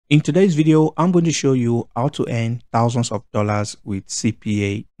In today's video, I'm going to show you how to earn thousands of dollars with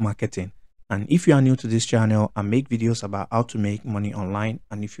CPA marketing. And if you are new to this channel, I make videos about how to make money online.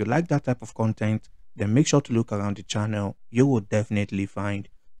 And if you like that type of content, then make sure to look around the channel. You will definitely find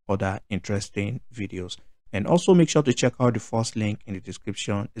other interesting videos. And also make sure to check out the first link in the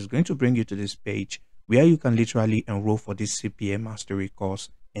description. It's going to bring you to this page where you can literally enroll for this CPA mastery course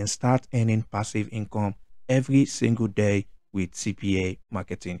and start earning passive income every single day with CPA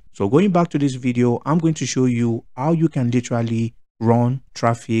marketing. So going back to this video, I'm going to show you how you can literally run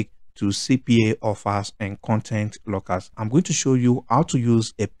traffic to CPA offers and content lockers. I'm going to show you how to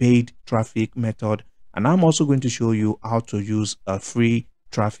use a paid traffic method, and I'm also going to show you how to use a free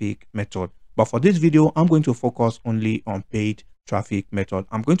traffic method. But for this video, I'm going to focus only on paid traffic method.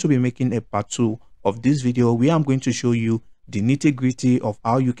 I'm going to be making a part 2 of this video where I'm going to show you the nitty-gritty of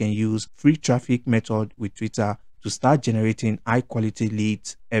how you can use free traffic method with Twitter to start generating high quality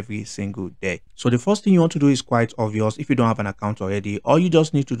leads every single day. So the first thing you want to do is quite obvious. If you don't have an account already, all you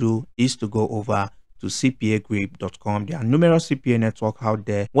just need to do is to go over to Cpagrip.com. There are numerous CPA networks out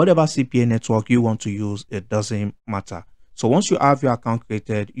there. Whatever CPA network you want to use, it doesn't matter. So once you have your account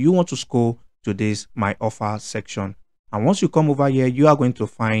created, you want to scroll to this My Offer section. And once you come over here, you are going to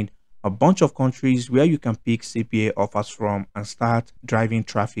find a bunch of countries where you can pick CPA offers from and start driving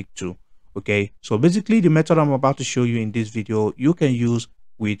traffic to. Okay, so basically the method I'm about to show you in this video, you can use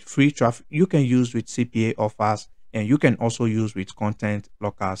with free traffic, you can use with CPA offers, and you can also use with content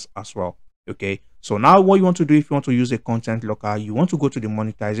lockers as well. Okay, so now what you want to do, if you want to use a content locker, you want to go to the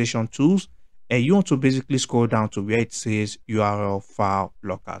monetization tools and you want to basically scroll down to where it says URL file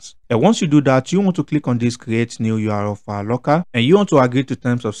lockers. And once you do that, you want to click on this create new URL file locker, and you want to agree to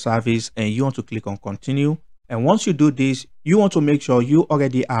terms of service, and you want to click on continue. And once you do this, you want to make sure you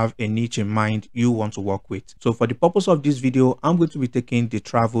already have a niche in mind you want to work with. So for the purpose of this video, I'm going to be taking the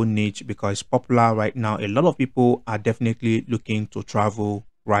travel niche because it's popular right now. A lot of people are definitely looking to travel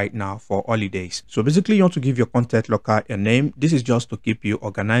right now for holidays. So basically you want to give your content locker a name. This is just to keep you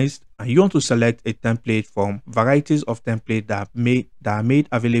organized, and you want to select a template from varieties of templates that are made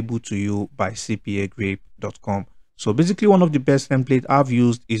available to you by Cpagrip.com. So basically one of the best templates I've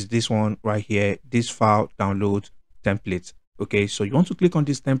used is this one right here, this file download template. Okay, so you want to click on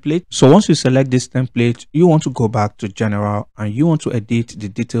this template. So once you select this template, you want to go back to general and you want to edit the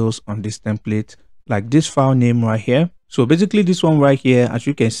details on this template, like this file name right here. So basically this one right here, as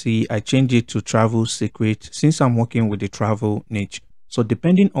you can see, I changed it to travel secret since I'm working with the travel niche. So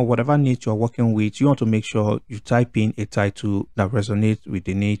depending on whatever niche you're working with, you want to make sure you type in a title that resonates with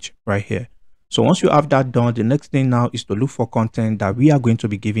the niche right here. So once you have that done, the next thing now is to look for content that we are going to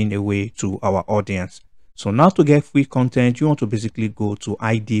be giving away to our audience. So now to get free content, you want to basically go to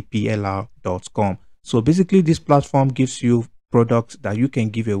idplr.com. So basically this platform gives you products that you can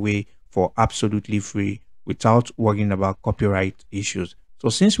give away for absolutely free without worrying about copyright issues. So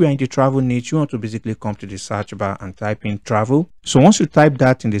since we are in the travel niche, you want to basically come to the search bar and type in travel. So once you type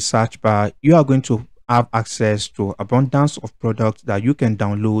that in the search bar, you are going to have access to abundance of products that you can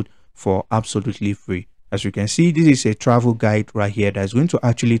download for absolutely free. As you can see, this is a travel guide right here that is going to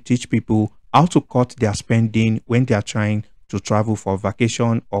actually teach people how to cut their spending when they are trying to travel for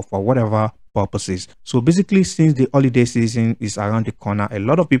vacation or for whatever purposes. So basically, since the holiday season is around the corner, a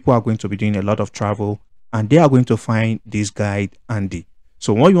lot of people are going to be doing a lot of travel and they are going to find this guide handy.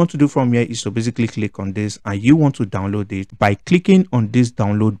 So what you want to do from here is to basically click on this, and you want to download it by clicking on this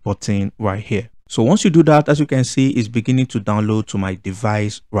download button right here. So once you do that, as you can see, it's beginning to download to my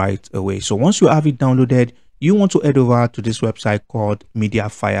device right away. So once you have it downloaded, you want to head over to this website called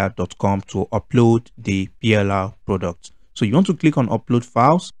mediafire.com to upload the PLR product. So you want to click on upload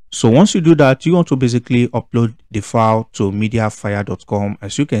files. So once you do that, you want to basically upload the file to mediafire.com,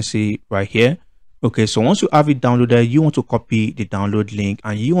 as you can see right here. Okay, so once you have it downloaded, you want to copy the download link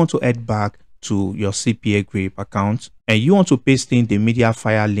and you want to head back to your Cpagrip account, and you want to paste in the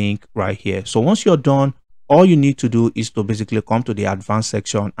Mediafire link right here. So once you're done, all you need to do is to basically come to the advanced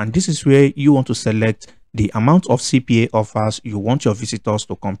section, and this is where you want to select the amount of CPA offers you want your visitors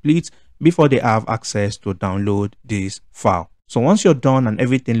to complete before they have access to download this file. So once you're done and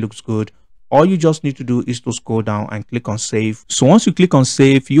everything looks good, all you just need to do is to scroll down and click on save. So once you click on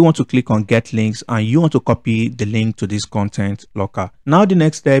save, you want to click on get links and you want to copy the link to this content locker. Now the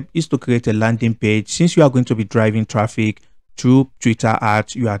next step is to create a landing page. Since you are going to be driving traffic through Twitter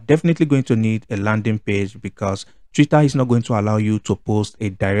ads, you are definitely going to need a landing page because Twitter is not going to allow you to post a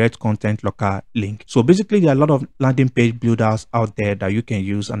direct content locker link. So basically there are a lot of landing page builders out there that you can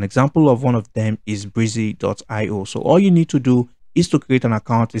use. An example of one of them is breezy.io. So all you need to do is to create an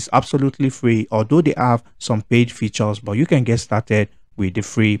account. It's absolutely free, although they have some paid features, but you can get started with the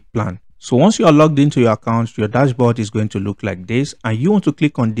free plan. So once you are logged into your account, your dashboard is going to look like this, and you want to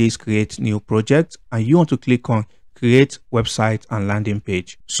click on this create new project, and you want to click on create website and landing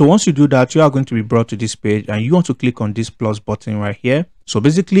page. So once you do that, you are going to be brought to this page, and you want to click on this plus button right here. So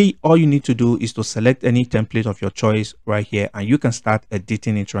basically all you need to do is to select any template of your choice right here, and you can start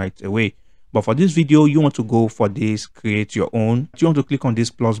editing it right away. But for this video, you want to go for this create your own. You want to click on this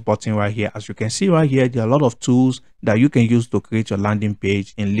plus button right here. As you can see right here, there are a lot of tools that you can use to create your landing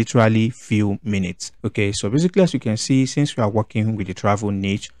page in literally few minutes. Okay, so basically as you can see, since we are working with the travel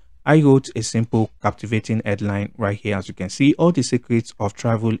niche, I wrote a simple captivating headline right here. As you can see, all the secrets of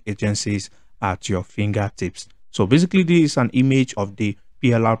travel agencies at your fingertips. So basically this is an image of the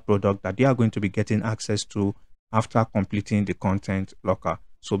PLR product that they are going to be getting access to after completing the content locker.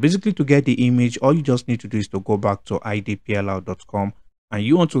 So basically to get the image, all you just need to do is to go back to idplr.com, and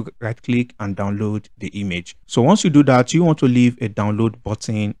you want to right click and download the image. So once you do that, you want to leave a download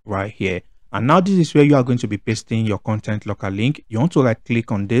button right here. And now this is where you are going to be pasting your content locker link. You want to right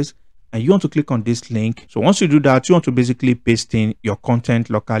click on this, and you want to click on this link. So once you do that, you want to basically paste in your content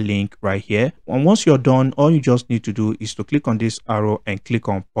locker link right here. And once you're done, all you just need to do is to click on this arrow and click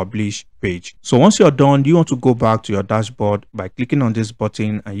on publish page. So once you're done, you want to go back to your dashboard by clicking on this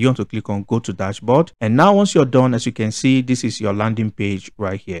button, and you want to click on go to dashboard. And now once you're done, as you can see, this is your landing page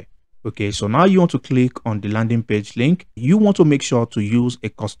right here. Okay, so now you want to click on the landing page link. You want to make sure to use a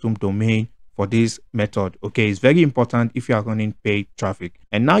custom domain for this method. Okay, it's very important if you are running paid traffic.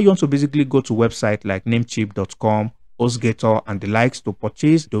 And now you want to basically go to website like namecheap.com, HostGator and the likes to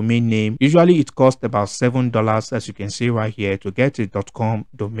purchase domain name. Usually it costs about $7, as you can see right here, to get a .com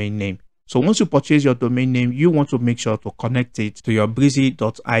domain name. So once you purchase your domain name, you want to make sure to connect it to your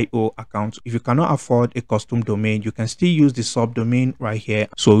breezy.io account. If you cannot afford a custom domain, you can still use the subdomain right here.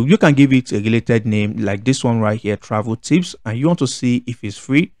 So you can give it a related name like this one right here, travel tips, and you want to see if it's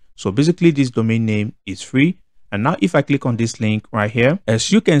free. So basically this domain name is free. And now if I click on this link right here,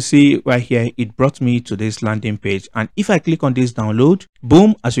 as you can see right here, it brought me to this landing page. And if I click on this download,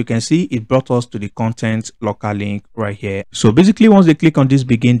 boom, as you can see, it brought us to the content locker link right here. So basically once they click on this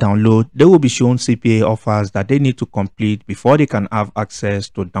begin download, they will be shown CPA offers that they need to complete before they can have access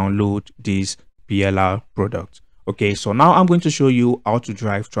to download this PLR product. Okay, so now I'm going to show you how to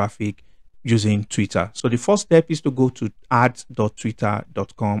drive traffic using Twitter. So the first step is to go to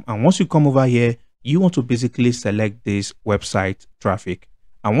ads.twitter.com, and once you come over here, you want to basically select this website traffic.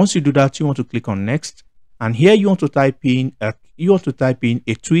 And once you do that, you want to click on next, and here you want to type in a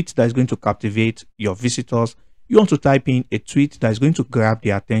tweet that is going to captivate your visitors. You want to type in a tweet that is going to grab the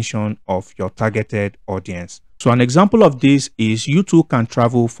attention of your targeted audience. So an example of this is you too can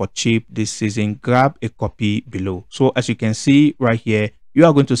travel for cheap this season. Grab a copy below. So as you can see right here, you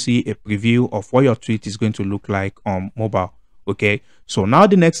are going to see a preview of what your tweet is going to look like on mobile. Okay, so now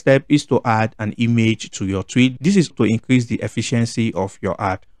the next step is to add an image to your tweet. This is to increase the efficiency of your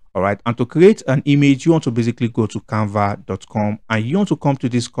ad. All right, and to create an image, you want to basically go to canva.com, and you want to come to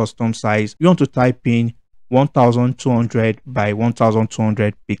this custom size. You want to type in 1200 by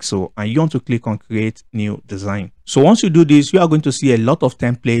 1200 pixel, and you want to click on create new design. So once you do this, you are going to see a lot of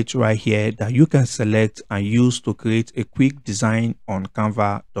templates right here that you can select and use to create a quick design on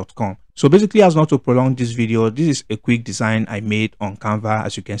canva.com. So basically, as not to prolong this video, this is a quick design I made on Canva.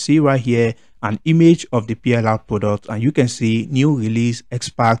 As you can see right here, an image of the PLR product, and you can see new release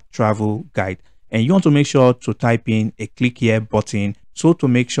expert travel guide. And you want to make sure to type in a click here button, so to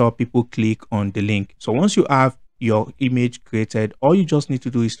make sure people click on the link. So once you have your image created, all you just need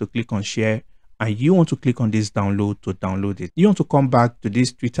to do is to click on share, and you want to click on this download to download it. You want to come back to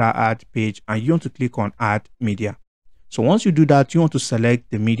this Twitter ad page, and you want to click on add media. So once you do that, you want to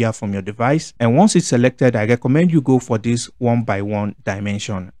select the media from your device, and once it's selected, I recommend you go for this 1x1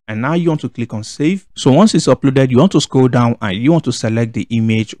 dimension. And now you want to click on save. So once it's uploaded, you want to scroll down and you want to select the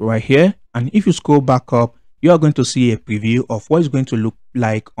image right here. And if you scroll back up, you are going to see a preview of what it's going to look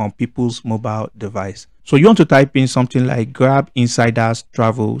like on people's mobile device. So you want to type in something like grab insiders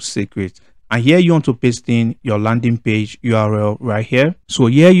travel secrets. And here you want to paste in your landing page URL right here. So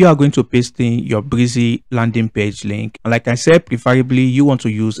here you are going to paste in your Breezy landing page link. And like I said, preferably you want to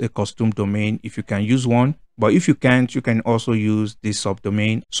use a custom domain if you can use one. But if you can't, you can also use this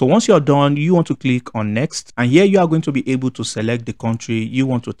subdomain. So once you're done, you want to click on next. And here you are going to be able to select the country you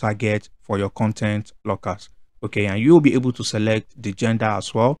want to target for your content lockers. Okay, and you will be able to select the gender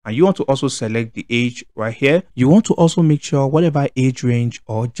as well, and you want to also select the age right here. You want to also make sure whatever age range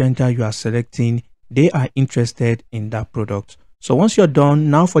or gender you are selecting, they are interested in that product. So once you're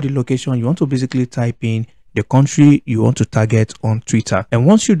done, now for the location, you want to basically type in the country you want to target on Twitter. And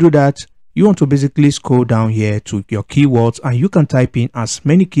once you do that, you want to basically scroll down here to your keywords, and you can type in as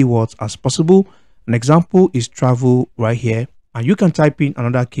many keywords as possible. An example is travel right here, and you can type in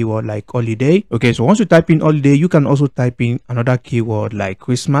another keyword like holiday. Okay, so once you type in holiday, you can also type in another keyword like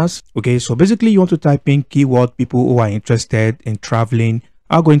Christmas. Okay, so basically you want to type in keyword people who are interested in traveling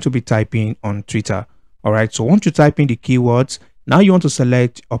are going to be typing on Twitter. All right, so once you type in the keywords, now you want to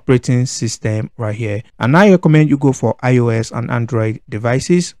select operating system right here, and I recommend you go for iOS and Android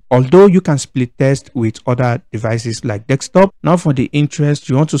devices, although you can split test with other devices like desktop. Now for the interest,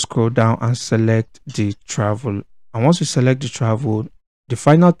 you want to scroll down and select the travel, and once you select the travel, the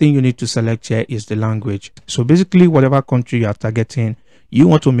final thing you need to select here is the language. So basically whatever country you are targeting, you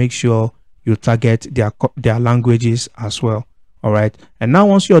want to make sure you target their languages as well. All right, and now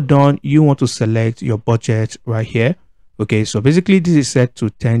once you're done, you want to select your budget right here. Okay, so basically this is set to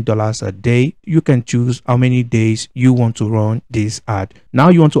 $10 a day. You can choose how many days you want to run this ad. Now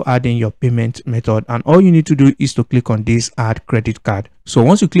you want to add in your payment method, and all you need to do is to click on this add credit card. So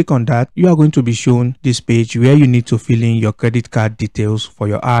once you click on that, you are going to be shown this page where you need to fill in your credit card details for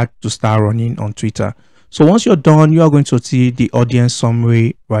your ad to start running on Twitter. So once you're done, you are going to see the audience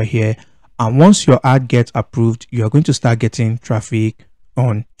summary right here. And once your ad gets approved, you are going to start getting traffic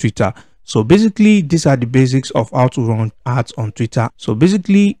on Twitter. So basically, these are the basics of how to run ads on Twitter. So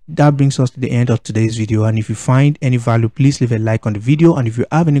basically, that brings us to the end of today's video. And if you find any value, please leave a like on the video. And if you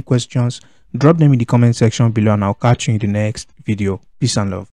have any questions, drop them in the comment section below, and I'll catch you in the next video. Peace and love.